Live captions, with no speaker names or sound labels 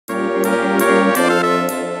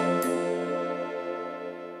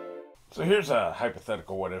So here's a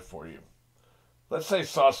hypothetical what if for you. Let's say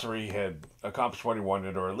Sorcery had accomplished what he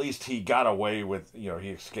wanted, or at least he got away with, he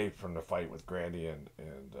escaped from the fight with Granny and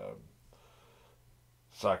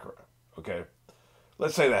Sakura. Okay?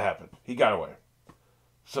 Let's say that happened. He got away.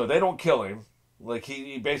 So they don't kill him. Like,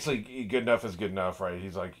 he basically, good enough is good enough, right?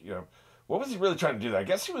 He's like, what was he really trying to do? I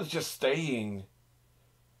guess he was just staying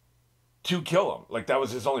to kill him. Like, that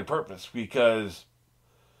was his only purpose, because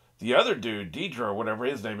the other dude, Deidre, or whatever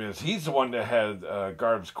his name is, he's the one that had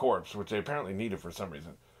Garb's corpse, which they apparently needed for some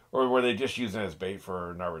reason. Or were they just using it as bait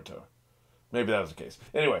for Naruto? Maybe that was the case.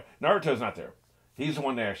 Anyway, Naruto's not there. He's the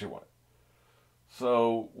one they actually want.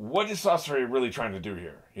 So, what is Sasori really trying to do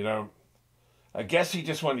here? I guess he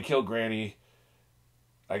just wanted to kill Granny.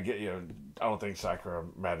 I don't think Sakura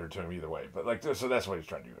mattered to him either way. But, so that's what he's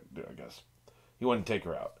trying to do, I guess. He wanted to take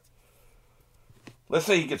her out. Let's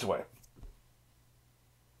say he gets away.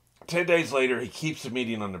 10 days later, he keeps the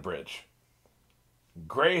meeting on the bridge.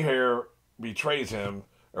 Gray hair betrays him.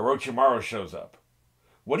 Orochimaru shows up.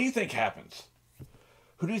 What do you think happens?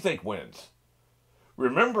 Who do you think wins?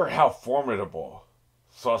 Remember how formidable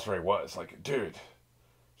Sasori was. Like, dude,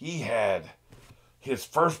 he had... His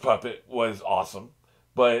first puppet was awesome.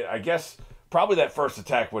 But I guess probably that first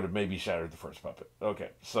attack would have maybe shattered the first puppet. Okay,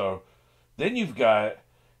 so then he's got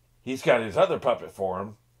his other puppet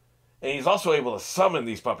form. And he's also able to summon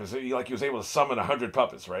these puppets. He was able to summon 100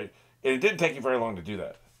 puppets, right? And it didn't take him very long to do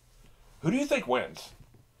that. Who do you think wins?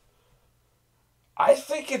 I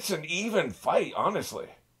think it's an even fight, honestly.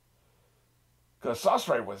 Because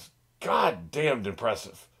Sasori was goddamned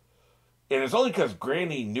impressive. And it's only because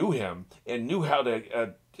Granny knew him and knew how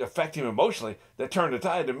to affect him emotionally that turned the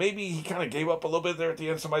tide. And maybe he kind of gave up a little bit there at the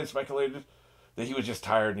end. Somebody speculated that he was just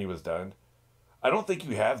tired and he was done. I don't think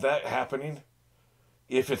you have that happening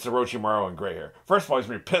if it's Orochimaru and gray hair. First of all, he's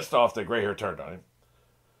going to be pissed off that gray hair turned on him.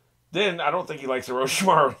 Then, I don't think he likes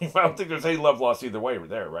Orochimaru. I don't think there's any love lost either way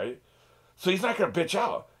there, right? So he's not going to bitch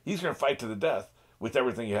out. He's going to fight to the death with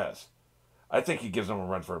everything he has. I think he gives them a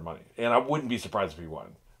run for their money. And I wouldn't be surprised if he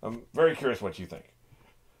won. I'm very curious what you think.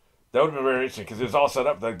 That would have been very interesting, because it was all set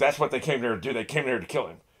up. Like, that's what they came there to do. They came there to kill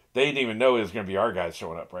him. They didn't even know it was going to be our guys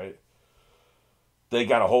showing up, right? They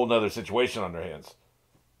got a whole nother situation on their hands.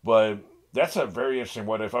 But that's a very interesting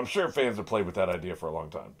what if. I'm sure fans have played with that idea for a long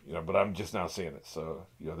time, but I'm just now seeing it. So,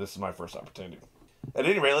 this is my first opportunity. At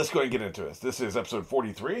any rate, let's go ahead and get into it. This is episode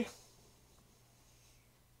 43.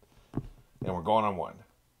 And we're going on one.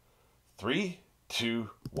 3, 2,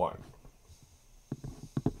 1.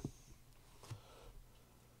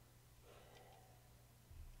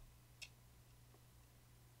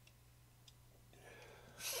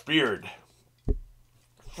 Speared.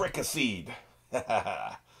 Fricasseed.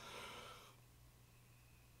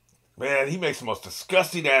 Man, he makes the most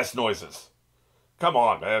disgusting ass noises. Come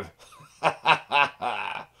on, man.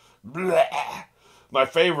 My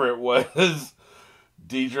favorite was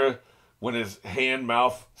Deidre when his hand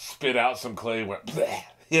mouth spit out some clay and went bleh.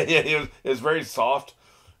 Yeah, it was very soft.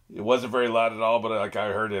 It wasn't very loud at all, but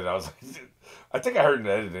I heard it. I think I heard it in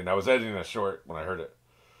editing. I was editing a short when I heard it.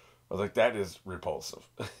 I was like, that is repulsive.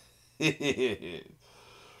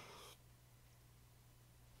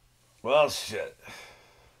 Well, shit.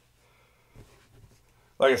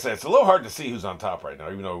 Like I said, it's a little hard to see who's on top right now,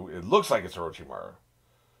 even though it looks like it's Orochimaru.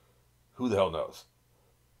 Who the hell knows?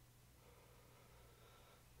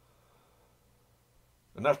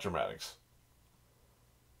 Enough dramatics.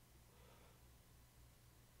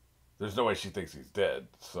 There's no way she thinks he's dead,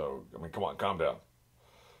 so, come on, calm down.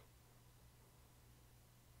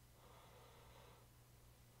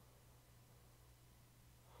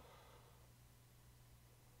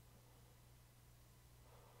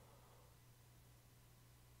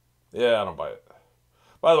 Yeah, I don't buy it.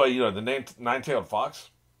 By the way, the name Nine-Tailed Fox?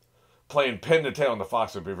 Playing pin to tail on the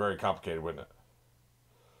fox would be very complicated, wouldn't it?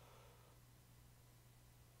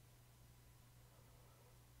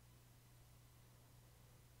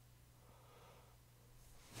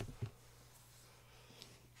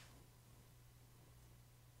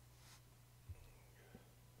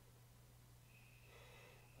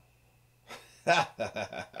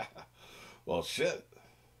 Well, shit.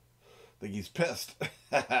 I think he's pissed.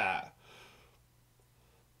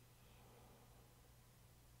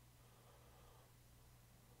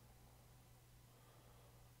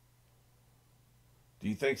 Do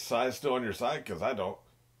you think Sai's still on your side? Because I don't.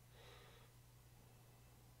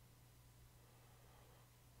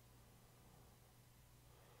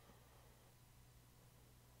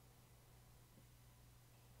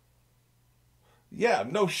 Yeah,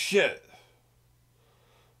 no shit.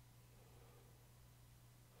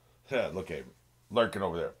 Yeah, look at him. Lurking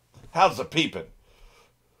over there. How's the peeping?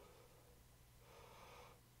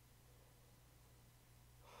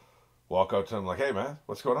 Walk up to him like, hey, man,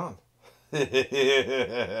 what's going on?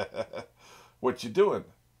 What you doing?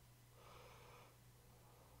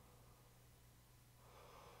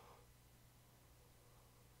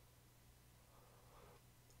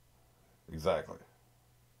 Exactly.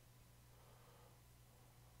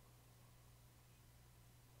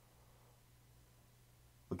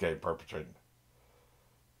 Okay, perpetrating.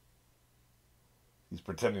 He's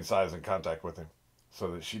pretending Sai's in contact with him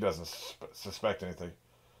so that she doesn't suspect anything.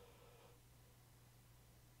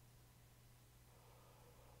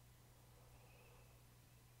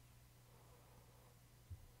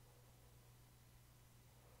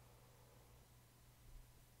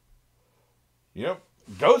 Yep.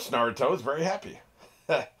 Ghost Naruto is very happy.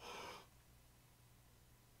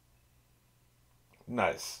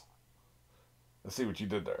 Nice. Let's see what you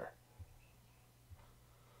did there.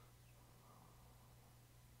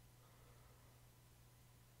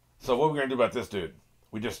 So what are we gonna do about this dude?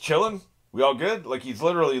 We just chilling? We all good? Like he's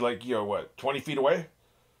literally like, 20 feet away?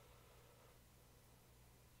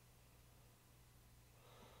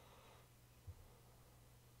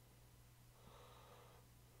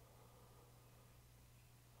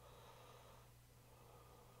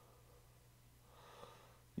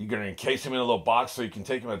 You gonna encase him in a little box so you can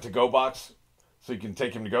take him, a to-go box? So you can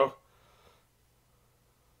take him to go?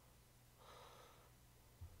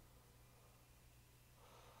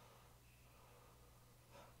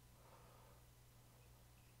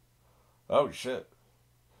 Oh shit.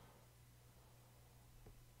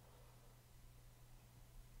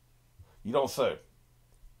 You don't say.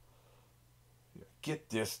 Get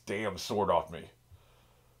this damn sword off me.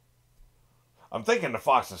 I'm thinking the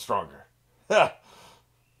fox is stronger.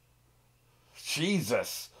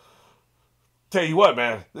 Jesus. Tell you what,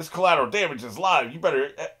 man, this collateral damage is live. You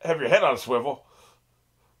better have your head on a swivel.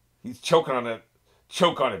 He's choking on it.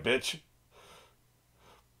 Choke on it, bitch.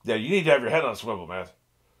 Yeah, you need to have your head on a swivel, man.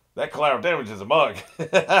 That collateral damage is a mug.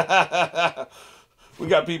 We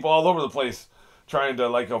got people all over the place trying to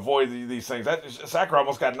avoid these things. Sakura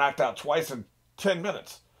almost got knocked out twice in 10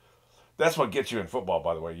 minutes. That's what gets you in football,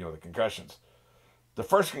 by the way, the concussions. The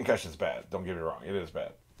first concussion is bad. Don't get me wrong. It is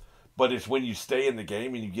bad. But it's when you stay in the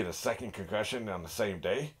game and you get a second concussion on the same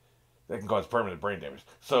day that can cause permanent brain damage.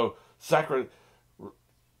 So Sakura,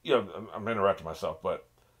 I'm interrupting myself, but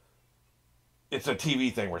it's a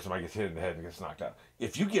TV thing where somebody gets hit in the head and gets knocked out.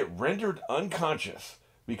 If you get rendered unconscious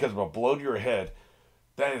because of a blow to your head,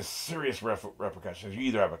 that is serious repercussions. You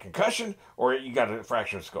either have a concussion or you got a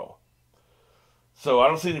fractured skull. So I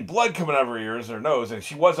don't see any blood coming out of her ears or nose, and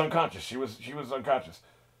she was unconscious. She was unconscious.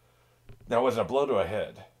 Now, was it a blow to a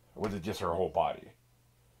head, or was it just her whole body?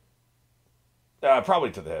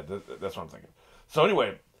 Probably to the head. That's what I'm thinking. So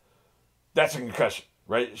anyway, that's a concussion,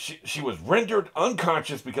 right? She was rendered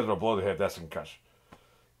unconscious because of a blow to the head. That's a concussion.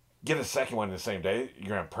 Get a second one in the same day, you're going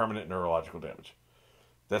to have permanent neurological damage.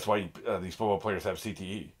 That's why these football players have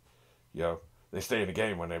CTE. They stay in the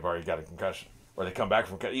game when they've already got a concussion. Or they come back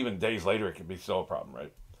from, even days later, it can be still a problem,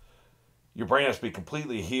 right? Your brain has to be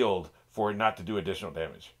completely healed for it not to do additional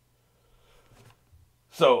damage.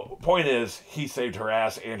 So, point is, he saved her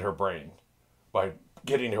ass and her brain by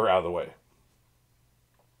getting her out of the way.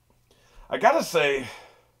 I gotta say,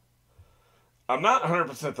 I'm not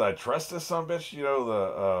 100% that I trust this sumbitch,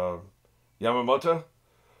 the Yamamoto.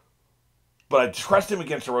 But I trust him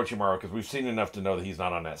against Orochimaru because we've seen enough to know that he's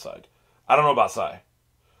not on that side. I don't know about Sai.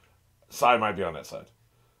 Sai might be on that side.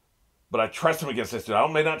 But I trust him against this dude. I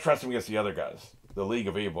may not trust him against the other guys. The League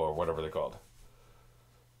of Evil or whatever they're called.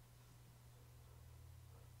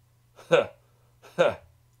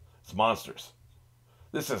 It's monsters.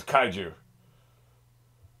 This is kaiju.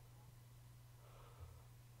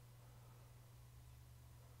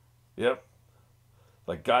 Yep.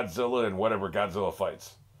 Like Godzilla and whatever Godzilla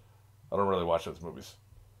fights. I don't really watch those movies.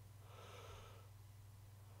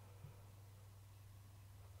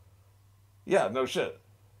 Yeah, no shit.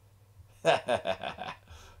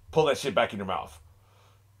 Pull that shit back in your mouth.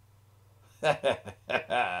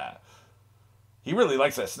 He really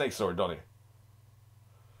likes that snake sword, don't he?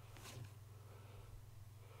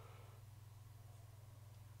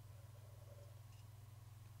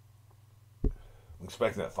 I'm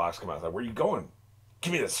expecting that fox to come out. Like, where are you going?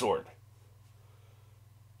 Give me that sword.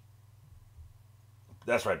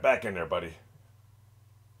 That's right, back in there, buddy.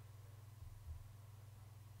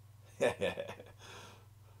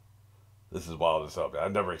 This is wild as hell, man. I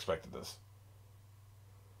never expected this.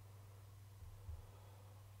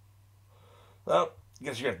 Well, I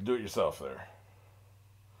guess you have to do it yourself there.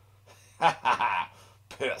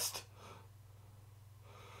 Pissed.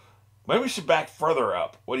 Maybe we should back further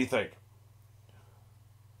up. What do you think?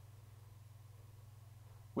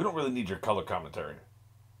 We don't really need your color commentary.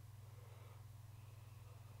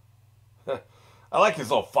 I like his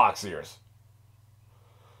little fox ears.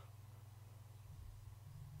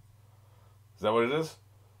 Is that what it is?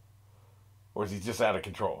 Or is he just out of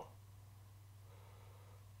control?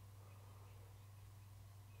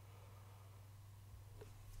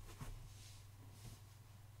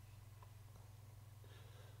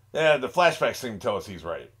 Yeah, the flashbacks seem to tell us he's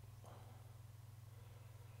right.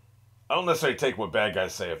 I don't necessarily take what bad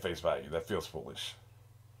guys say at face value. That feels foolish.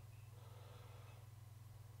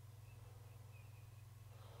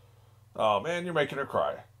 Oh man, you're making her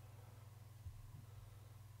cry.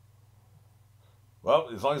 Well,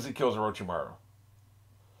 as long as he kills Orochimaru.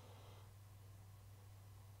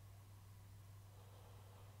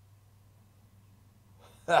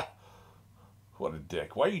 What a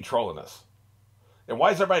dick. Why are you trolling us? And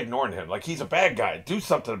why is everybody ignoring him? Like he's a bad guy. Do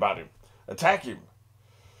something about him. Attack him.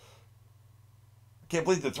 I can't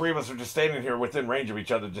believe the three of us are just standing here within range of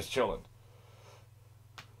each other just chilling.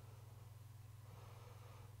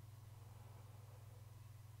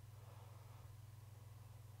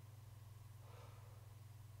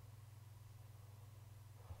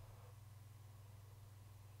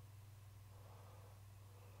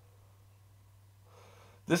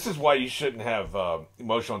 This is why you shouldn't have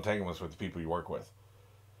emotional entanglements with the people you work with.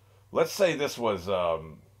 Let's say this was, I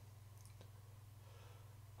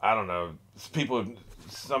don't know,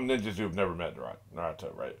 some ninjas who have never met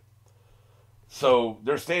Naruto, right? So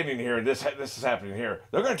they're standing here, and this is happening here.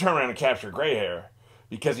 They're going to turn around and capture Gray Hair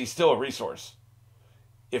because he's still a resource.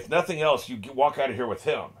 If nothing else, you walk out of here with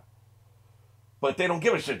him. But they don't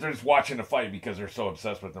give a shit. They're just watching the fight because they're so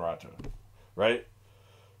obsessed with Naruto, right?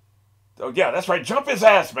 Oh, yeah, that's right. Jump his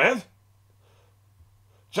ass, man.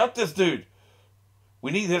 Jump this dude.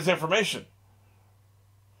 We need his information.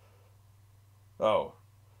 Oh.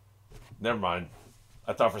 Never mind.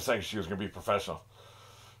 I thought for a second she was going to be professional.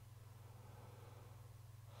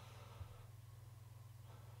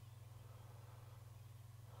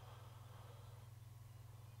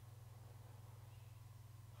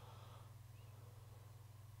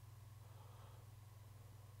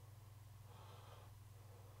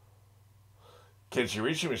 Can she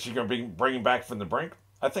reach him? Is she going to bring him back from the brink?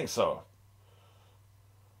 I think so.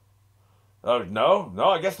 Oh, no? No,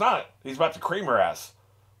 I guess not. He's about to cream her ass.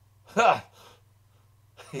 Ha!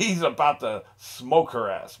 He's about to smoke her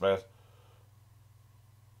ass, man.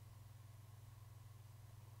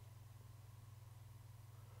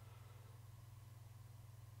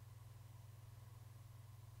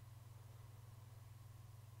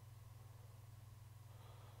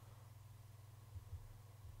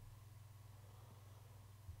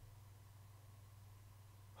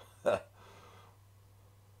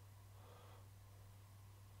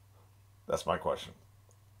 That's my question.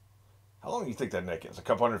 How long do you think that neck is? A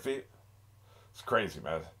couple hundred feet? It's crazy,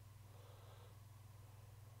 man.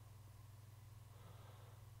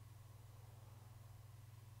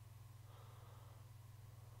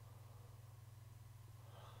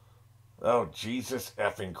 Oh, Jesus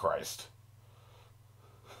effing Christ.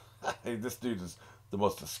 Hey, this dude is the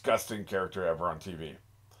most disgusting character ever on TV.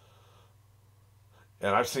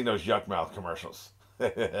 And I've seen those Yuck Mouth commercials.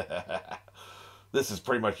 This is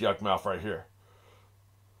pretty much Yuck Mouth right here.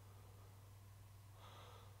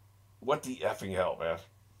 What the effing hell, man?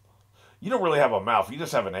 You don't really have a mouth. You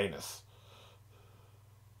just have an anus.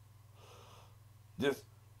 Just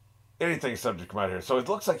anything subject come out here. So it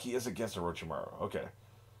looks like he is against Orochimaru. Okay.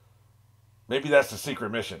 Maybe that's the secret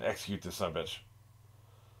mission. Execute this subbitch.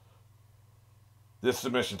 This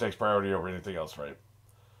submission takes priority over anything else, right?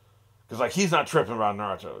 Because, like, he's not tripping about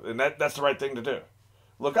Naruto. And that's the right thing to do.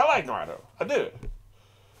 Look, I like Naruto. I do.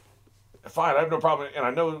 Fine, I have no problem. And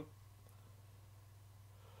I know...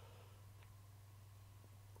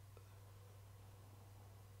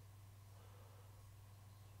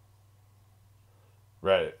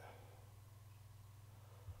 Right.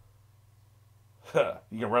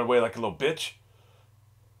 You can run away like a little bitch?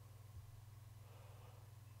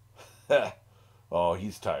 Oh,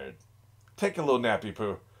 he's tired. Take a little nappy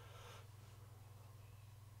poo.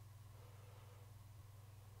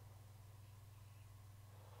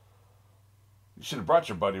 You should have brought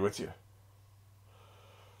your buddy with you.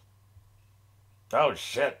 Oh,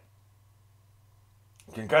 shit.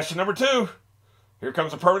 Concussion number 2. Here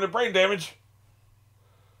comes a permanent brain damage.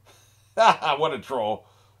 What a troll.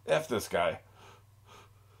 F this guy.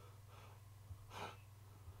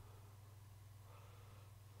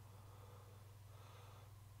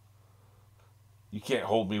 You can't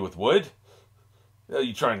hold me with wood? What are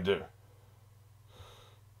you trying to do?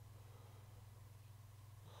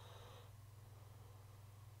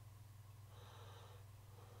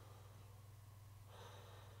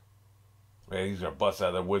 Man, he's gonna bust out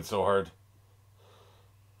of that wood so hard.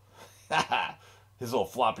 His little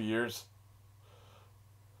floppy ears.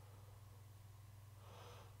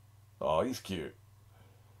 Oh, he's cute.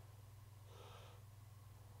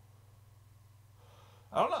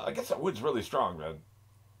 I don't know. I guess that wood's really strong, man.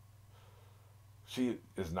 She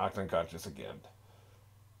is knocked unconscious again.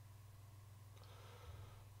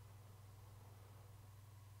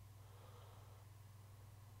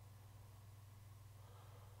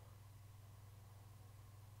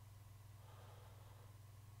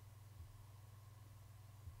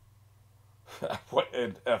 What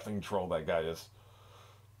an effing troll that guy is.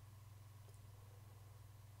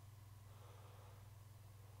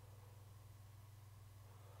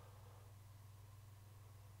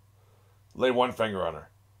 Lay one finger on her.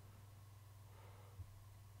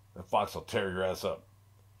 That fox will tear your ass up.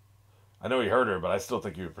 I know he hurt her, but I still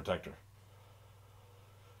think he would protect her.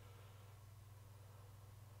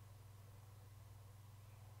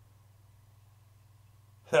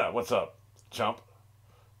 Yeah, what's up, chump?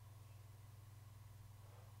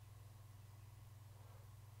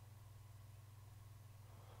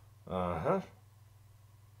 Uh-huh.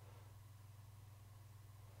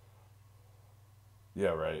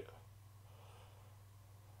 Yeah, right.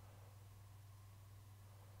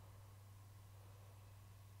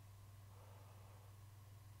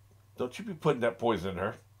 Don't you be putting that poison in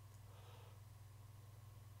her.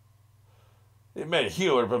 It may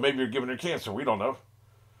heal her, but maybe you're giving her cancer. We don't know.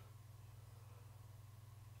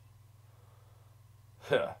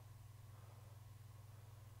 Yeah.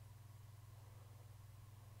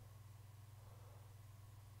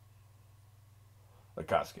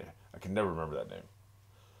 Akatsuki. I can never remember that name.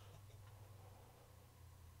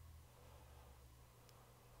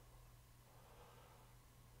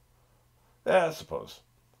 Yeah, I suppose.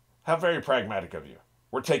 How very pragmatic of you.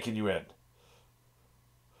 We're taking you in.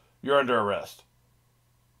 You're under arrest.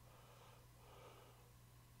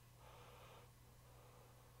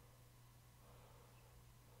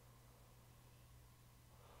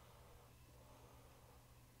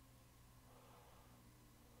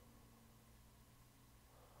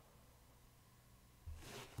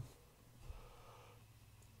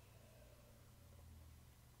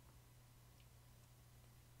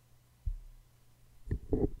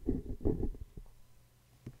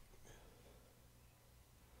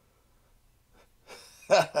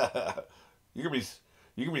 you're gonna be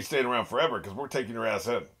you're gonna be staying around forever because we're taking your ass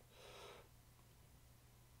in.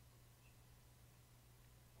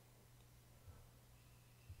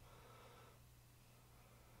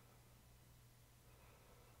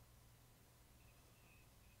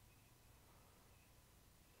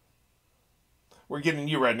 We're getting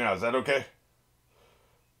you right now. Is that okay?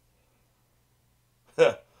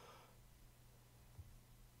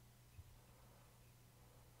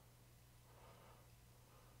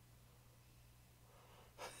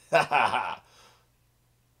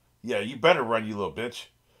 Yeah, you better run, you little bitch.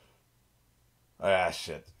 Ah,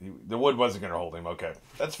 shit. The wood wasn't gonna hold him. Okay,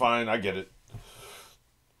 that's fine. I get it.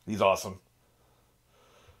 He's awesome.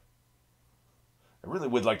 I really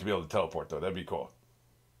would like to be able to teleport though. That'd be cool.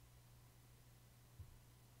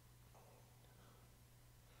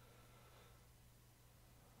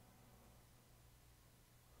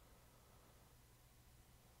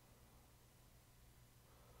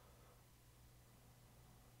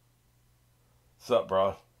 What's up,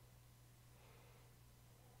 bro?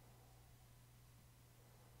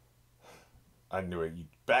 I knew it. You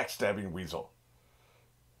backstabbing weasel.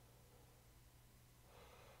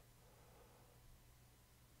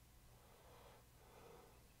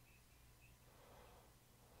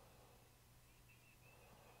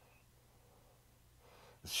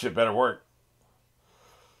 This shit better work.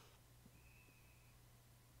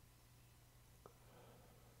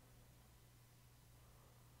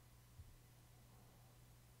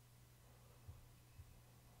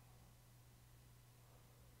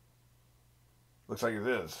 Looks like it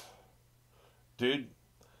is. Dude,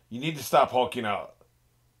 you need to stop hulking out.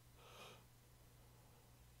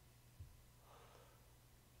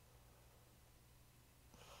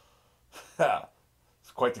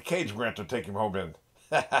 It's quite the cage we're going to take him home in.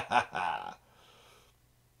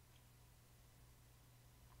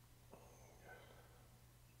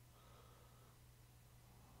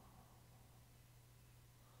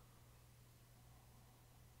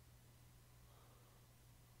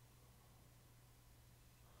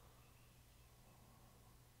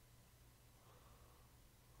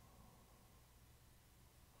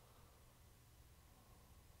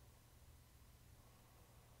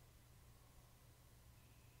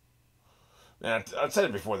 Man, I've said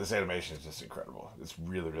it before. This animation is just incredible. It's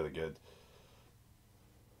really, really good.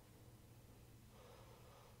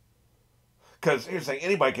 Because here's the thing,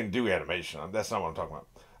 anybody can do animation. That's not what I'm talking about.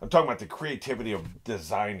 I'm talking about the creativity of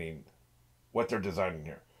designing what they're designing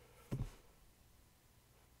here.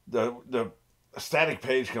 The static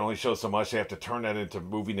page can only show so much. They have to turn that into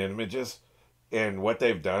moving images. And what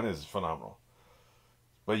they've done is phenomenal.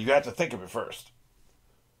 But you have to think of it first.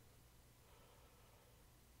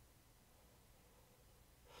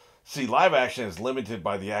 See, live action is limited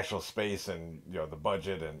by the actual space and the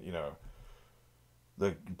budget and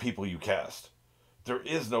the people you cast. There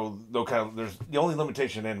is no kind of there's the only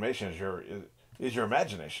limitation in animation is your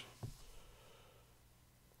imagination.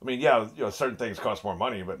 I mean, certain things cost more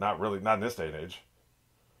money, but not in this day and age.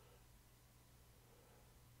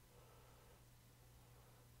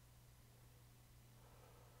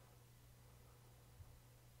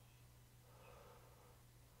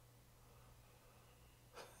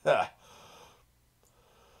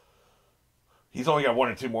 He's only got one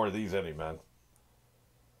or two more of these in him, man.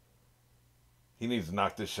 He needs to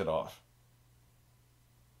knock this shit off.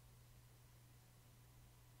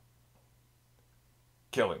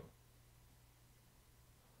 Kill him.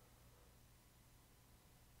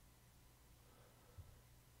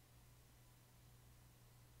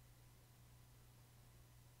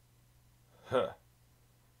 Huh.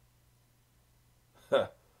 Huh.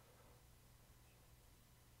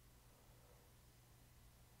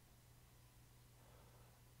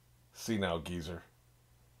 See now, geezer.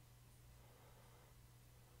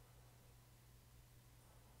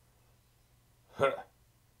 Huh.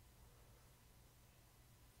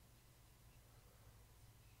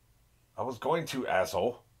 I was going to,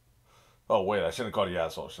 asshole. Oh, wait, I shouldn't have called you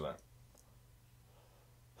asshole, should I?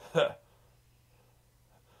 Huh.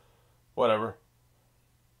 Whatever.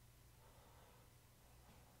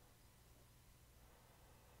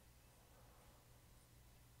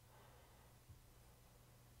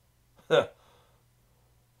 Huh.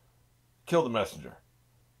 Kill the messenger.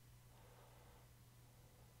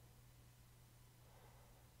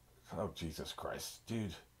 Oh, Jesus Christ.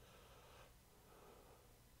 Dude.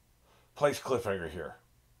 Place cliffhanger here.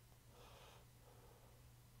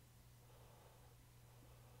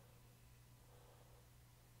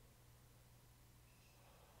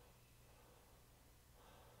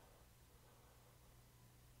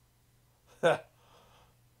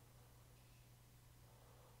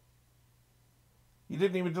 You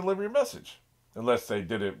didn't even deliver your message. Unless they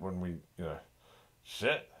did it when we,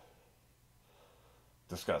 shit.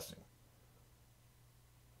 Disgusting.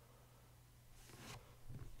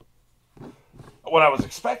 What I was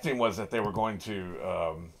expecting was that they were going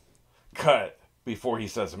to cut before he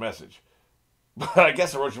says the message. But I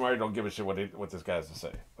guess Orochimaru don't give a shit what this guy has to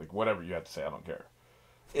say. Like, whatever you have to say, I don't care.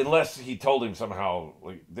 Unless he told him somehow,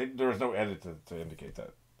 there was no edit to indicate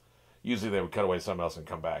that. Usually they would cut away something else and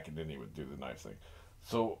come back, and then he would do the knife thing.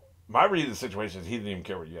 So my read of the situation is he didn't even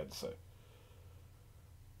care what you had to say.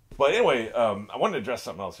 But anyway, I wanted to address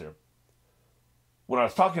something else here. When I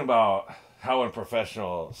was talking about how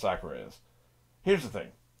unprofessional Sakura is, here's the thing.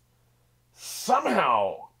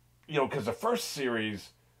 Somehow, because the first series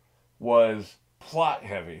was plot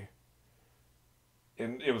heavy,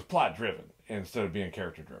 and it was plot driven instead of being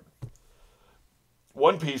character driven.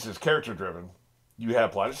 One Piece is character driven. You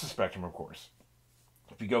have plot. It's a spectrum, of course.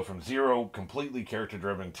 If you go from 0, completely character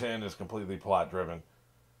driven, 10 is completely plot driven,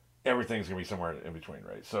 everything's going to be somewhere in between,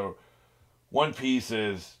 right? So One Piece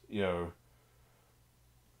is,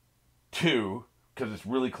 2, because it's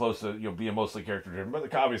really close to being mostly character driven,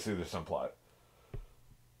 but obviously there's some plot.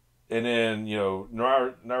 And then,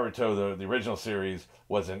 Naruto, the original series,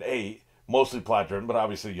 was an 8, mostly plot driven, but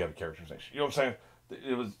obviously you have a characterization. You know what I'm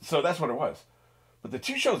saying? So that's what it was. But the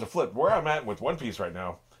two shows are flipped. Where I'm at with One Piece right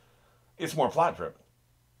now, it's more plot driven.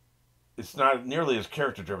 It's not nearly as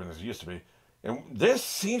character driven as it used to be. And this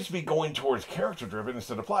seems to be going towards character driven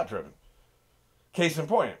instead of plot driven. Case in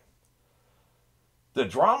point. The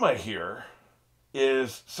drama here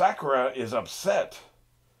is Sakura is upset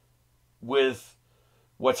with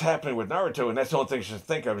what's happening with Naruto, and that's the only thing she can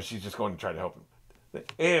think of, is she's just going to try to help him.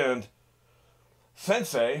 And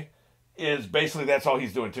Sensei is basically, that's all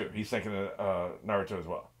he's doing too. He's thinking of Naruto as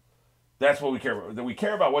well. That's what we care about. We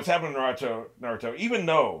care about what's happening to Naruto, even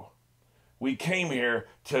though we came here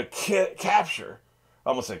to capture, I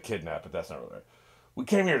almost said kidnap, but that's not really right. We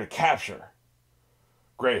came here to capture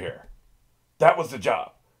gray hair. That was the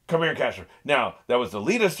job. Come here and capture. Now, that was to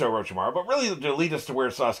lead us to Orochimaru, but really to lead us to where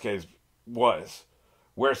Sasuke was.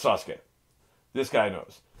 Where's Sasuke? This guy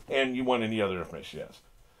knows. And you want any other information, yes.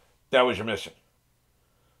 That was your mission.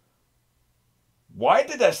 Why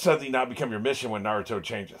did that suddenly not become your mission when Naruto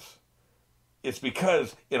changes? It's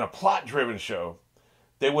because in a plot-driven show,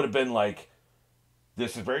 they would have been like,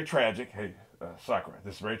 this is very tragic. Hey, Sakura,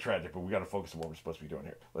 this is very tragic, but we got to focus on what we're supposed to be doing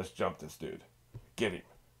here. Let's jump this dude. Get him,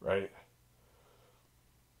 right?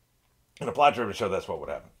 In a plot-driven show, that's what would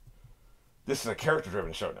happen. This is a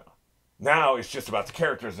character-driven show now. Now it's just about the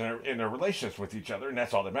characters and their relationships with each other, and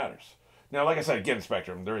that's all that matters. Now, like I said, again, in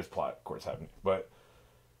Spectrum, there is plot, of course, happening, but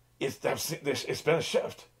it's been a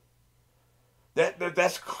shift.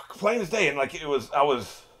 That's plain as day, and like I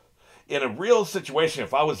was in a real situation.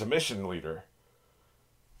 If I was a mission leader,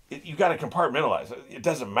 you got to compartmentalize. It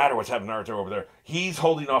doesn't matter what's happening to Naruto over there. He's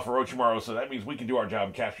holding off Orochimaru, so that means we can do our job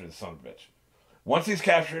and capture this son of a bitch. Once he's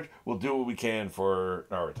captured, we'll do what we can for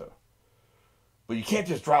Naruto. But you can't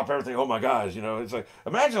just drop everything. Oh my gosh, it's like,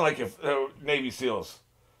 imagine like if Navy SEALs,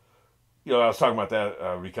 I was talking about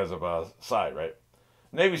that because of Sai, right?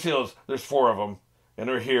 Navy SEALs, there's 4 of them, and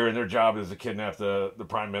they're here, and their job is to kidnap the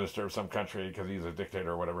prime minister of some country because he's a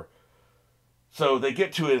dictator or whatever. So they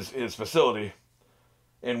get to his facility,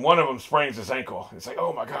 and one of them sprains his ankle. It's like,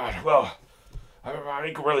 oh my God, well, my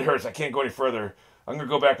ankle really hurts. I can't go any further. I'm going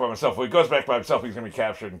to go back by myself. Well, he goes back by himself, he's going to be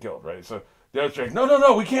captured and killed, right? So the other's like,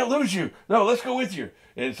 no, we can't lose you. No, let's go with you.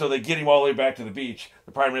 And so they get him all the way back to the beach.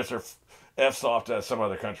 The prime minister F's off to some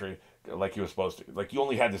other country like he was supposed to. Like, you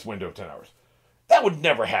only had this window of 10 hours. That would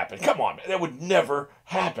never happen. Come on, man. That would never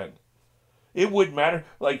happen. It wouldn't matter.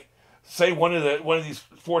 Like, say one of these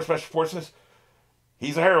 4 special forces,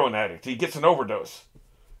 he's a heroin addict. He gets an overdose.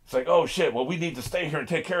 It's like, oh shit, well, we need to stay here and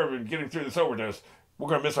take care of him and get him through this overdose. We're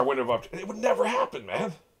going to miss our window of opportunity. It would never happen,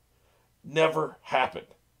 man. Never happen.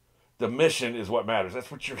 The mission is what matters. That's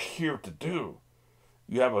what you're here to do.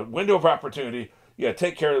 You have a window of opportunity. You got to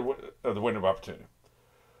take care of the window of opportunity.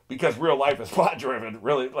 Because real life is plot-driven.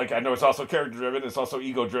 Really, like, I know it's also character-driven. It's also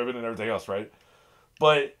ego-driven and everything else, right?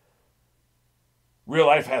 But real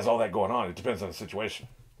life has all that going on. It depends on the situation.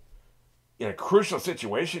 In a crucial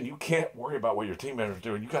situation, you can't worry about what your team members are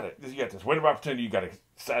doing. You got this window of opportunity. You got to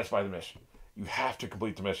satisfy the mission. You have to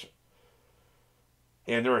complete the mission.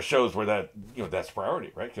 And there are shows where that's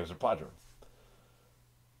priority, right? Because they're plot-driven.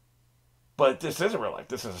 But this isn't real life.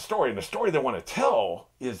 This is a story. And the story they want to tell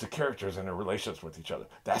is the characters and their relationships with each other.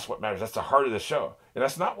 That's what matters. That's the heart of the show. And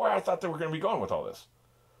that's not where I thought they were going to be going with all this.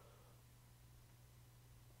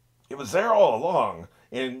 It was there all along.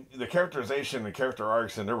 And the characterization, the character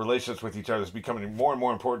arcs, and their relationships with each other is becoming more and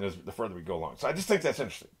more important as the further we go along. So I just think that's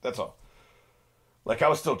interesting. That's all. Like, I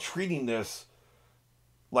was still treating this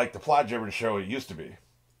like the plot-driven show it used to be.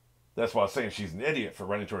 That's why I was saying she's an idiot for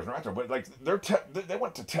running towards Naruto. But like, they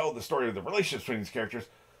want to tell the story of the relationships between these characters.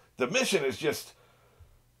 The mission is just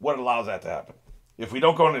what allows that to happen. If we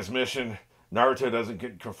don't go on this mission, Naruto doesn't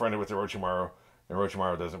get confronted with Orochimaru, and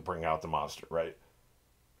Orochimaru doesn't bring out the monster, right?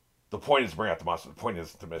 The point is to bring out the monster. The point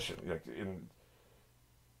is the mission. Like,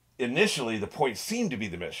 initially, the point seemed to be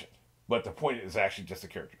the mission, but the point is actually just the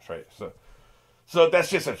characters, right? So that's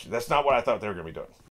just interesting. That's not what I thought they were going to be doing.